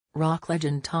Rock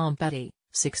legend Tom Petty,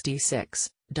 66,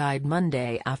 died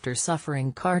Monday after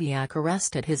suffering cardiac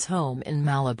arrest at his home in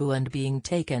Malibu and being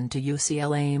taken to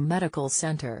UCLA Medical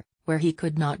Center, where he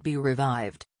could not be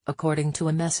revived, according to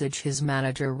a message his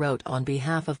manager wrote on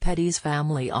behalf of Petty's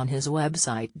family on his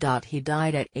website. He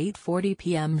died at 8:40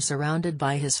 p.m. surrounded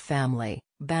by his family,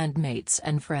 bandmates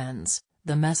and friends,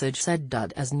 the message said.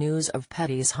 As news of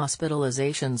Petty's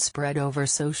hospitalization spread over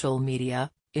social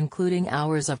media, including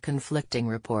hours of conflicting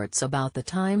reports about the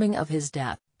timing of his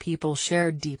death, people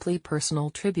shared deeply personal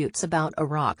tributes about a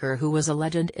rocker who was a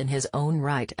legend in his own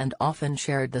right and often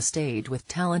shared the stage with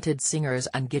talented singers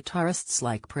and guitarists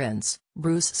like Prince,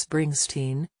 Bruce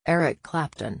Springsteen, Eric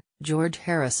Clapton, George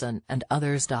Harrison and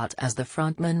others. As the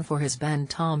frontman for his band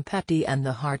Tom Petty and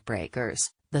the Heartbreakers,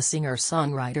 the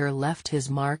singer-songwriter left his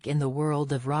mark in the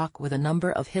world of rock with a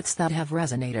number of hits that have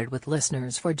resonated with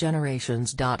listeners for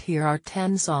generations. Here are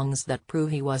 10 songs that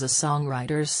prove he was a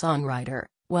songwriter's songwriter,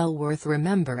 well worth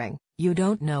remembering. You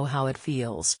Don't Know How It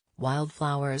Feels,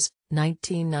 Wildflowers,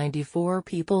 1994.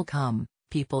 People Come,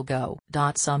 People Go.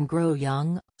 Some Grow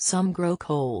Young, Some Grow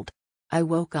Cold. I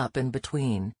Woke Up in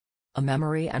Between. A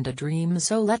Memory and a Dream.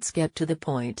 So let's get to the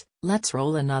point, let's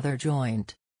roll another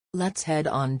joint. Let's head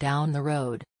on down the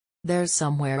road. There's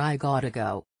somewhere I gotta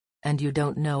go. And you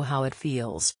don't know how it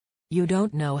feels. You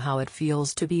don't know how it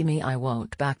feels to be me. I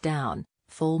won't back down.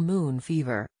 Full Moon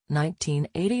Fever,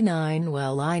 1989.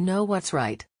 Well, I know what's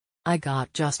right. I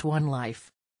got just one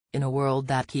life. In a world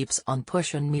that keeps on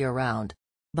pushing me around.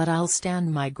 But I'll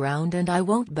stand my ground and I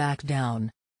won't back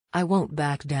down. I won't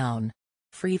back down.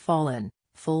 Free Fallin',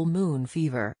 Full Moon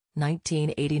Fever,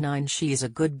 1989. She's a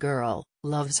good girl,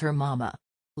 loves her mama.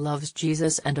 Loves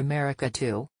Jesus and America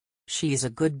too. She's a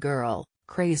good girl,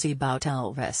 crazy 'bout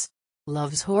Elvis.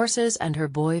 Loves horses and her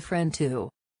boyfriend too.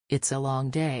 It's a long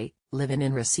day, living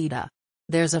in Reseda.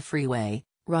 There's a freeway,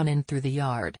 running through the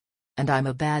yard. And I'm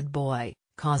a bad boy,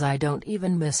 'cause I don't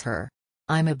even miss her.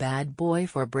 I'm a bad boy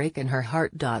for breaking her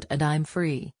heart. And I'm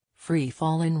free, free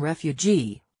fallen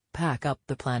refugee. Pack up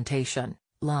the plantation,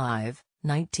 live,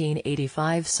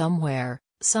 1985. Somewhere,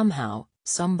 somehow,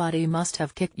 somebody must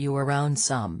have kicked you around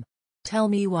some. Tell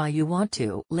me why you want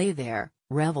to lay there,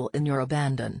 revel in your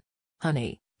abandon.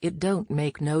 Honey, it don't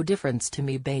make no difference to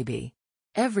me, baby.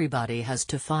 Everybody has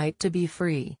to fight to be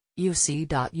free, you see.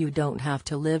 You don't have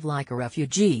to live like a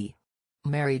refugee.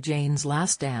 Mary Jane's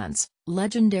Last Dance,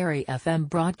 legendary FM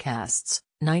broadcasts,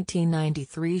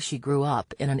 1993. She grew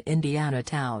up in an Indiana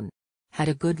town. Had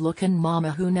a good-looking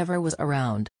mama who never was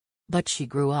around. But she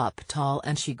grew up tall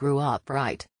and she grew up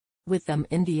right. With them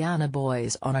Indiana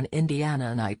boys on an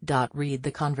Indiana night. Read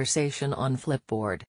the conversation on Flipboard.